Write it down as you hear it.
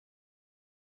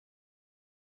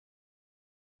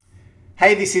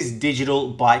Hey, this is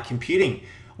Digital Byte Computing.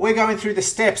 We're going through the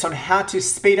steps on how to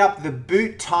speed up the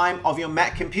boot time of your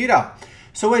Mac computer.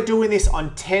 So we're doing this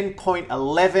on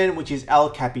 10.11, which is El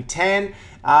Capitan.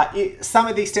 Some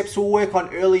of these steps will work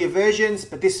on earlier versions,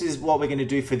 but this is what we're going to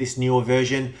do for this newer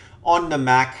version on the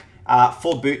Mac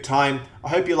for boot time. I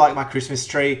hope you like my Christmas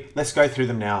tree. Let's go through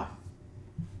them now.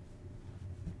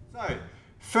 So,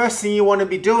 first thing you want to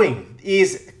be doing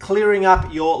is clearing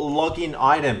up your login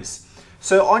items.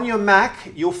 So on your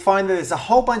Mac, you'll find that there's a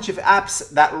whole bunch of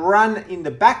apps that run in the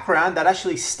background that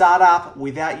actually start up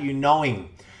without you knowing.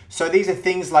 So these are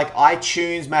things like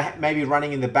iTunes maybe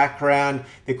running in the background.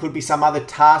 There could be some other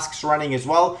tasks running as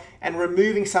well. And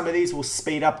removing some of these will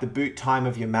speed up the boot time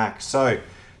of your Mac. So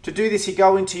to do this, you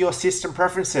go into your system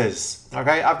preferences.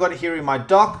 Okay, I've got it here in my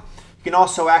dock. You can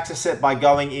also access it by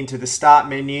going into the Start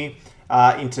menu,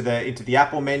 into the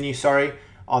Apple menu, sorry.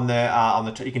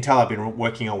 You can tell I've been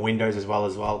working on Windows as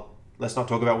well. Let's not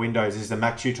talk about Windows. This is the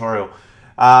Mac tutorial.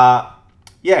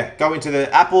 Yeah, go into the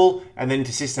Apple and then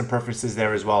into System Preferences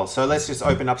there as well. So let's just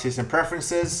open up System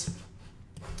Preferences.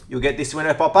 You'll get this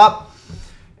window pop up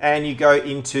and you go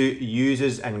into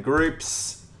Users and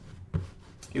Groups.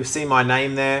 You'll see my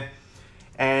name there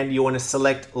and you want to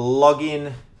select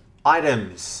Login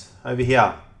Items over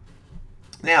here.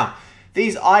 Now,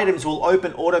 these items will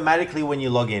open automatically when you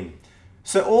log in.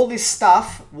 So all this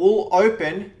stuff will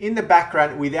open in the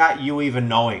background without you even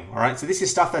knowing, all right? So this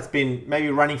is stuff that's been maybe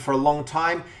running for a long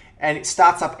time and it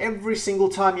starts up every single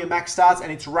time your Mac starts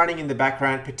and it's running in the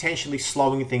background, potentially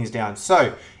slowing things down.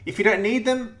 So if you don't need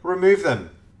them, remove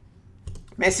them.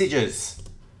 Messages,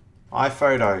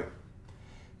 iPhoto,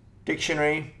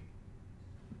 dictionary,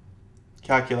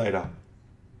 calculator.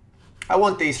 I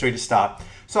want these three to start.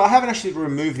 So I haven't actually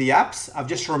removed the apps, I've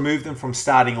just removed them from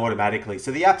starting automatically.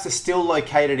 So the apps are still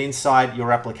located inside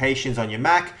your applications on your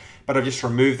Mac, but I've just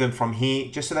removed them from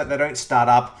here just so that they don't start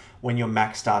up when your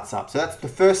Mac starts up. So that's the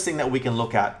first thing that we can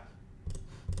look at.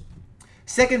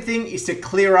 Second thing is to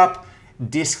clear up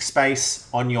disk space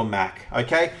on your Mac,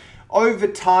 okay? Over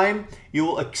time, you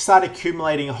will start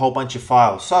accumulating a whole bunch of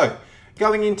files. So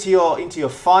going into your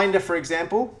Finder, for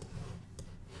example,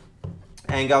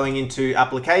 and going into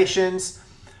Applications,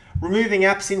 removing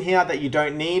apps in here that you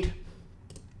don't need,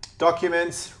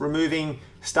 documents, removing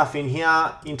stuff in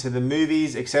here into the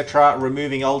movies, etc.,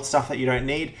 removing old stuff that you don't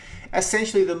need.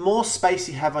 Essentially, the more space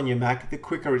you have on your Mac, the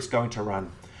quicker it's going to run.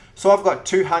 So I've got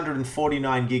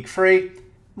 249 gig free,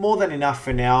 more than enough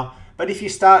for now. But if you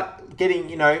start getting,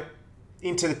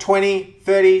 into the 20,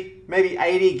 30, maybe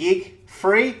 80 gig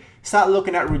free, start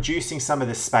looking at reducing some of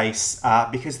the space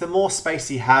because the more space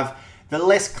you have, the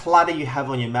less clutter you have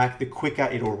on your Mac, the quicker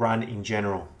it'll run in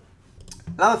general.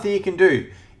 Another thing you can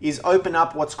do is open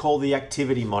up what's called the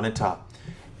activity monitor.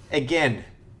 Again,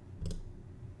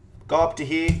 go up to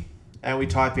here and we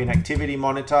type in activity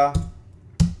monitor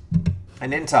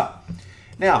and enter.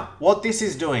 Now, what this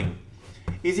is doing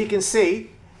is you can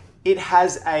see it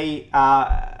has a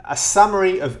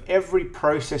summary of every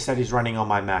process that is running on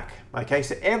my Mac. Okay,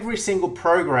 so every single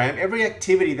program, every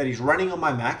activity that is running on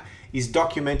my Mac is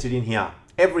documented in here,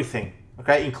 everything,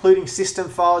 okay, including system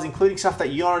files, including stuff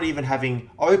that you're not even having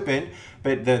open,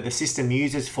 but the system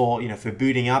uses for, for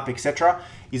booting up, etc.,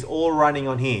 is all running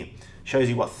on here. Shows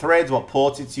you what threads, what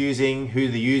ports it's using, who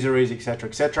the user is, etc.,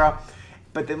 etc.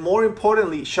 But then more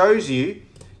importantly, it shows you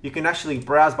can actually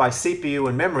browse by CPU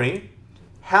and memory,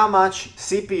 how much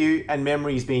CPU and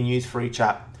memory is being used for each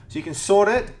app. So you can sort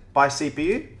it by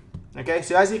CPU, okay?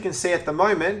 So as you can see at the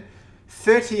moment,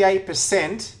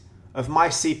 38% of my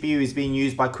CPU is being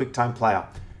used by QuickTime Player.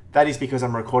 That is because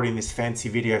I'm recording this fancy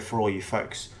video for all you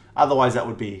folks. Otherwise that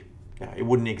would be, it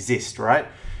wouldn't exist, right?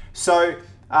 So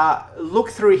look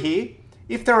through here.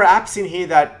 If there are apps in here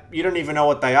that you don't even know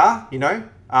what they are,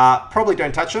 probably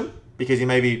don't touch them because you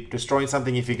may be destroying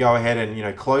something if you go ahead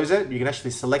and close it. You can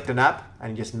actually select an app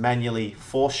and just manually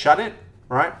force shut it,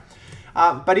 right?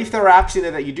 But if there are apps in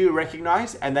there that you do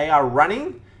recognize and they are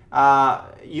running,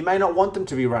 you may not want them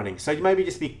to be running. So you maybe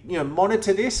just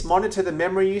monitor the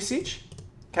memory usage.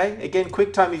 Okay, again,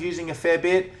 QuickTime is using a fair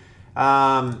bit.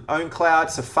 OwnCloud,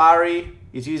 Safari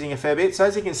is using a fair bit. So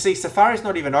as you can see, Safari is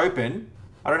not even open.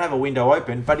 I don't have a window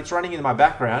open, but it's running in my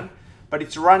background, but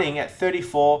it's running at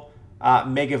 34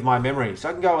 meg of my memory. So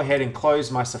I can go ahead and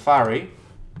close my Safari.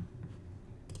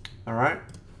 All right.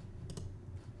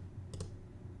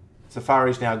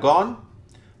 Safari is now gone.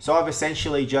 So I've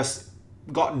essentially just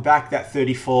gotten back that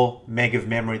 34 meg of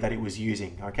memory that it was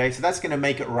using. Okay, so that's going to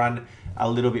make it run a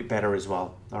little bit better as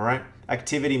well. All right,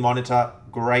 activity monitor,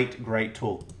 great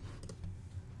tool.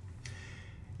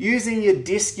 Using your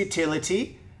disk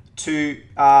utility to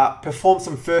perform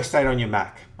some first aid on your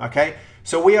Mac, okay?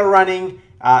 So we are running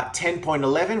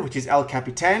 10.11, which is El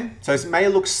Capitan. So it may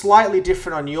look slightly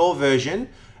different on your version,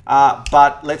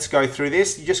 but let's go through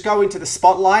this. You just go into the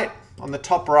spotlight on the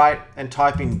top right and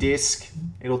type in disk.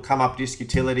 It'll come up disk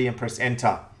utility and press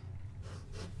enter.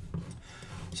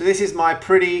 So this is my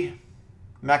pretty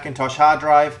Macintosh hard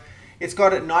drive. It's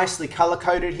got it nicely color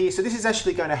coded here. So this is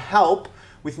actually going to help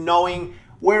with knowing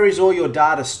where is all your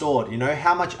data stored. You know,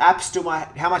 how much apps do I,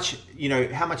 how much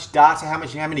data, how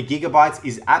many gigabytes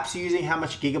is apps using, how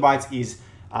much gigabytes is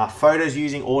photos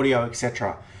using, audio,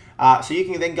 etc. So you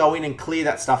can then go in and clear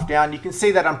that stuff down. You can see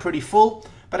that I'm pretty full,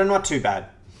 but I'm not too bad.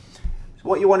 So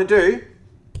what you want to do,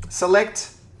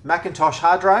 select Macintosh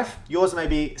hard drive. Yours may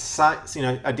be,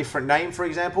 a different name, for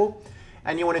example,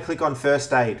 and you want to click on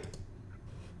first aid.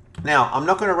 Now, I'm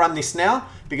not going to run this now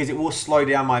because it will slow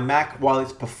down my Mac while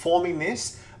it's performing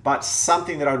this, but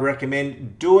something that I'd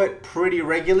recommend, do it pretty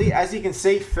regularly. As you can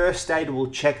see, first aid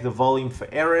will check the volume for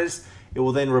errors. It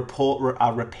will then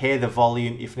repair the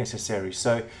volume if necessary.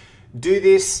 So do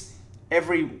this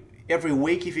every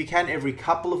week if you can, every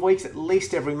couple of weeks, at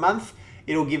least every month.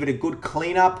 It'll give it a good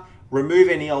cleanup, remove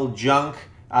any old junk,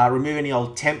 remove any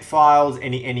old temp files,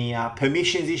 any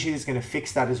permissions issues. It's going to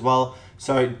fix that as well.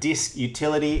 So disk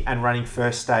utility and running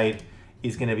first aid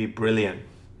is going to be brilliant.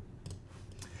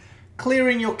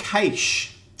 Clearing your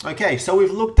cache. Okay, so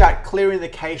we've looked at clearing the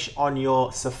cache on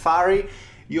your Safari.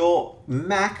 Your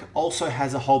Mac also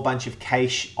has a whole bunch of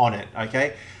cache on it,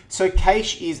 okay? So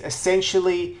cache is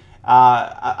essentially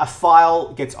a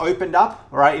file gets opened up,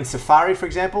 all right? In Safari, for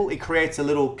example, it creates a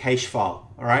little cache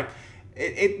file, all right?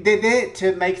 They're there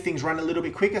to make things run a little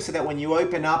bit quicker so that when you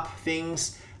open up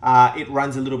things, it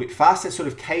runs a little bit faster. It sort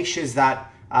of caches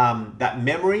that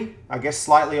memory, I guess,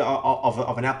 slightly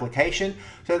of an application.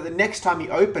 So the next time you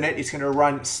open it, it's going to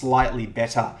run slightly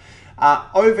better.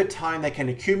 Over time, they can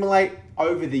accumulate.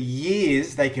 Over the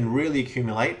years, they can really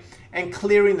accumulate. And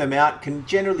clearing them out can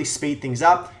generally speed things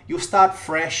up. You'll start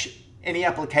fresh. Any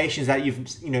applications that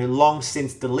you've long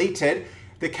since deleted,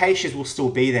 the caches will still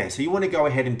be there. So you want to go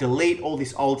ahead and delete all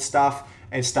this old stuff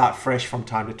and start fresh from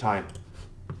time to time.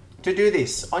 To do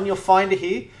this, on your Finder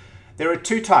here, there are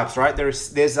two types, right?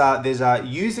 There's a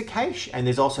user cache and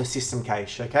there's also system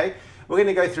cache, okay? We're going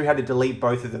to go through how to delete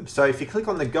both of them. So if you click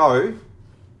on the go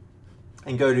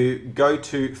and go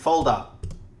to folder,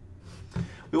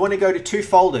 we want to go to two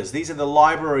folders. These are the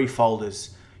library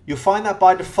folders. You'll find that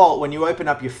by default when you open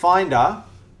up your Finder,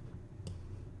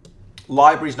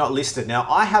 library is not listed. Now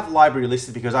I have library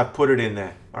listed because I've put it in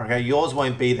there, okay? Yours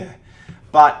won't be there.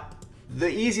 But the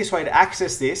easiest way to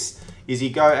access this is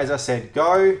you go, as I said,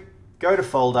 go to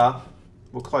folder,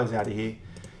 we'll close out of here,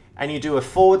 and you do a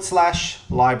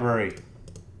 /library.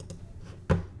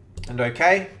 And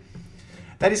okay,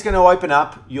 that is going to open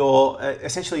up your,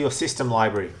 essentially your system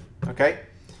library, okay?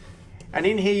 And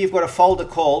in here you've got a folder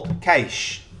called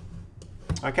cache,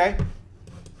 okay?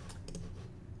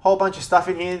 Whole bunch of stuff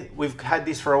in here. We've had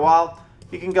this for a while.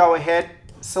 You can go ahead,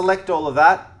 select all of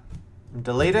that, and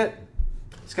delete it.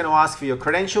 It's going to ask for your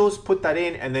credentials, put that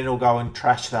in, and then it'll go and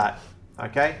trash that,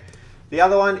 okay? The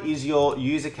other one is your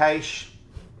user cache.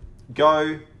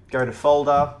 Go to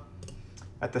folder.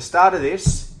 At the start of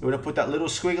this, you want to put that little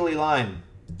squiggly line,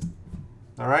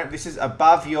 all right? This is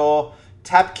above your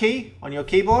tab key on your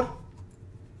keyboard.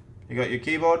 You got your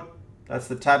keyboard, that's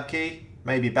the tab key,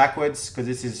 maybe backwards because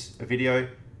this is a video,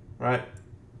 right?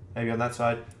 Maybe on that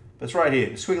side, but it's right here,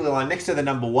 the squiggly line next to the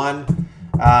number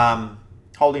 1.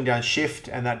 Holding down shift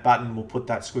and that button will put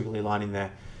that squiggly line in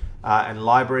there. And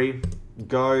library,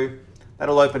 go,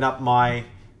 that'll open up my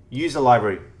user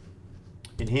library.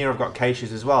 In here I've got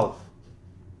caches as well.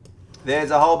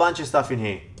 There's a whole bunch of stuff in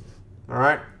here, all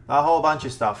right? A whole bunch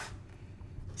of stuff.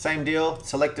 Same deal,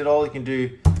 select it all. You can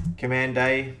do Command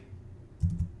A,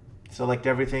 select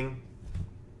everything.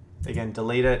 Again,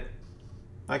 delete it.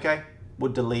 Okay,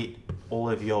 we'll delete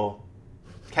all of your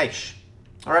cache.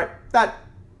 All right,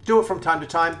 do it from time to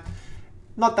time.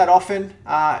 Not that often.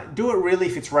 Do it really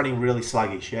if it's running really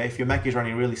sluggish. Yeah, if your Mac is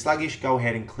running really sluggish, go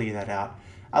ahead and clear that out.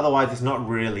 Otherwise, it's not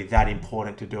really that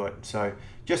important to do it. So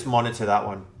just monitor that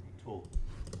one. Cool.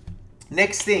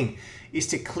 Next thing is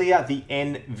to clear the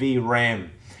NVRAM.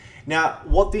 Now,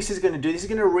 what this is going to do, this is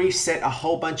going to reset a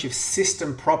whole bunch of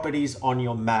system properties on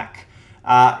your Mac.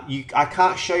 I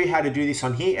can't show you how to do this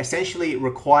on here. Essentially, it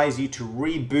requires you to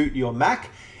reboot your Mac.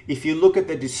 If you look at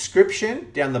the description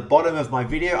down the bottom of my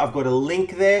video, I've got a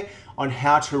link there on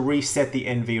how to reset the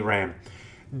NVRAM.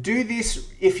 Do this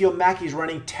if your Mac is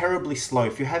running terribly slow,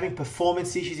 if you're having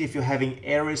performance issues, if you're having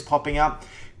errors popping up.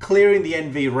 clearing the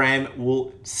NVRAM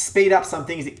will speed up some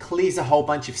things. It clears a whole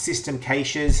bunch of system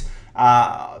caches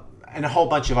and a whole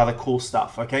bunch of other cool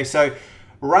stuff. Okay, so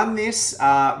run this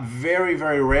very,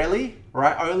 very rarely,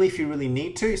 right? Only if you really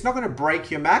need to. It's not going to break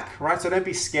your Mac, right? So don't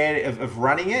be scared of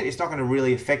running it. It's not going to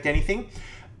really affect anything,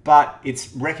 but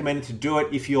it's recommended to do it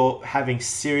if you're having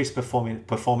serious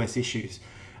performance issues.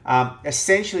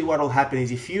 Essentially what will happen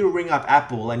is if you ring up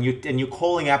Apple and you're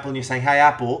calling Apple and you're saying, hey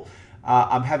Apple,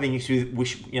 I'm having issues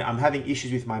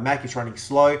with my Mac, it's running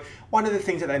slow. One of the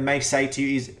things that they may say to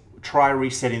you is try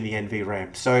resetting the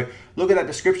NVRAM. So look at that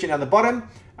description down the bottom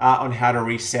on how to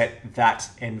reset that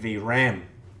NVRAM.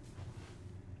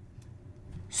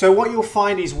 So what you'll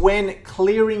find is when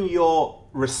clearing your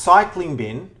recycling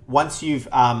bin, once you've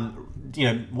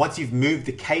moved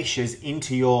the caches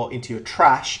into your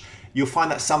trash, you'll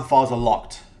find that some files are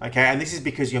locked. Okay, and this is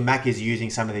because your Mac is using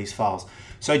some of these files.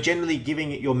 So generally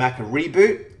giving your Mac a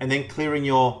reboot and then clearing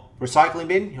your recycling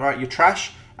bin, right, your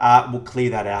trash, will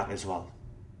clear that out as well.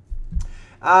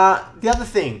 The other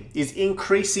thing is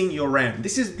increasing your RAM.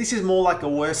 This is more like a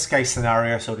worst case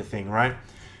scenario sort of thing, right?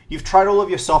 You've tried all of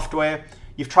your software,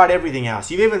 you've tried everything else.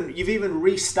 You've even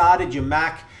restarted your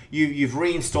Mac, you've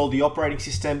reinstalled the operating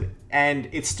system, and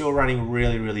it's still running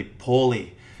really, really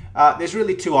poorly. There's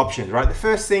really two options, right? The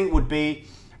first thing would be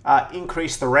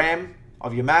increase the RAM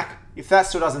of your Mac. If that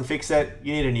still doesn't fix it,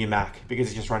 you need a new Mac because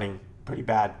it's just running pretty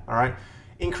bad, all right?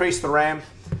 Increase the RAM.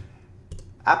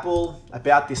 Apple,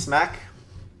 about this Mac,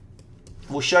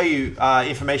 will show you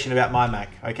information about my Mac,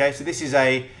 okay? So this is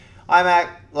a iMac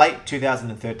late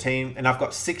 2013, and I've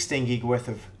got 16 gig worth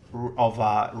of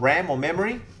RAM or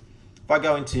memory. If I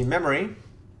go into memory,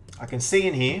 I can see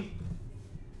in here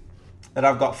that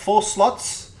I've got 4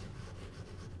 slots,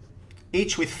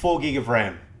 each with 4 gig of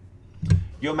RAM.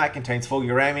 Your Mac contains 4 gig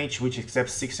of RAM each, which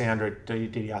accepts 1600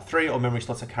 DDR3 or memory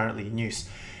slots are currently in use.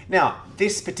 Now,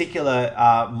 this particular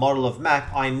model of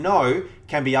Mac, I know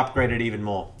can be upgraded even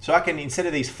more. So I can, instead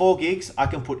of these 4 gigs, I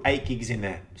can put 8 gigs in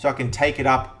there. So I can take it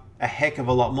up a heck of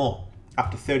a lot more,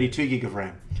 up to 32 gig of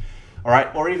RAM. All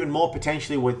right, or even more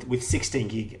potentially with 16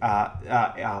 gig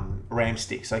RAM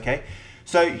sticks, okay?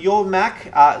 So your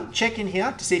Mac, check in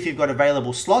here to see if you've got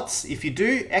available slots. If you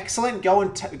do, excellent, go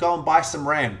and buy some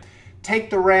RAM.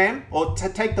 Take the RAM, or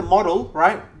take the model,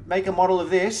 right? Make a model of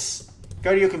this,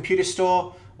 go to your computer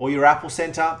store or your Apple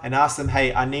Center and ask them,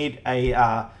 hey, I need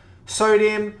a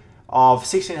SODIMM of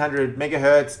 1600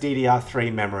 megahertz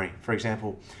DDR3 memory, for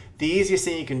example. The easiest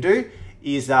thing you can do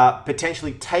is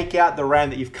potentially take out the RAM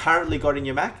that you've currently got in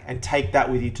your Mac and take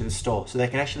that with you to the store. So they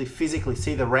can actually physically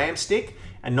see the RAM stick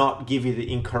and not give you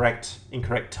the incorrect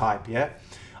type, yeah?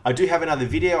 I do have another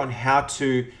video on how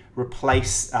to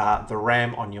replace the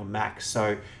RAM on your Mac.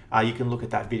 So you can look at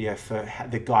that video for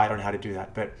the guide on how to do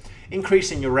that. But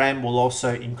increasing your RAM will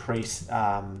also increase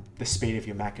the speed of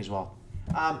your Mac as well.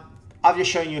 I've just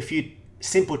shown you a few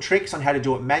simple tricks on how to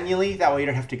do it manually. That way you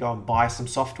don't have to go and buy some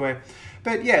software.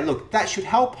 But yeah, look, that should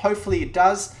help. Hopefully it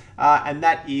does. And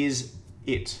that is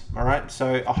it. All right.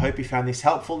 So I hope you found this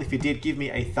helpful. If you did, give me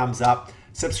a thumbs up.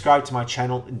 Subscribe to my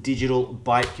channel, Digital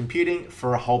Byte Computing,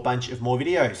 for a whole bunch of more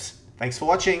videos. Thanks for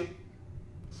watching.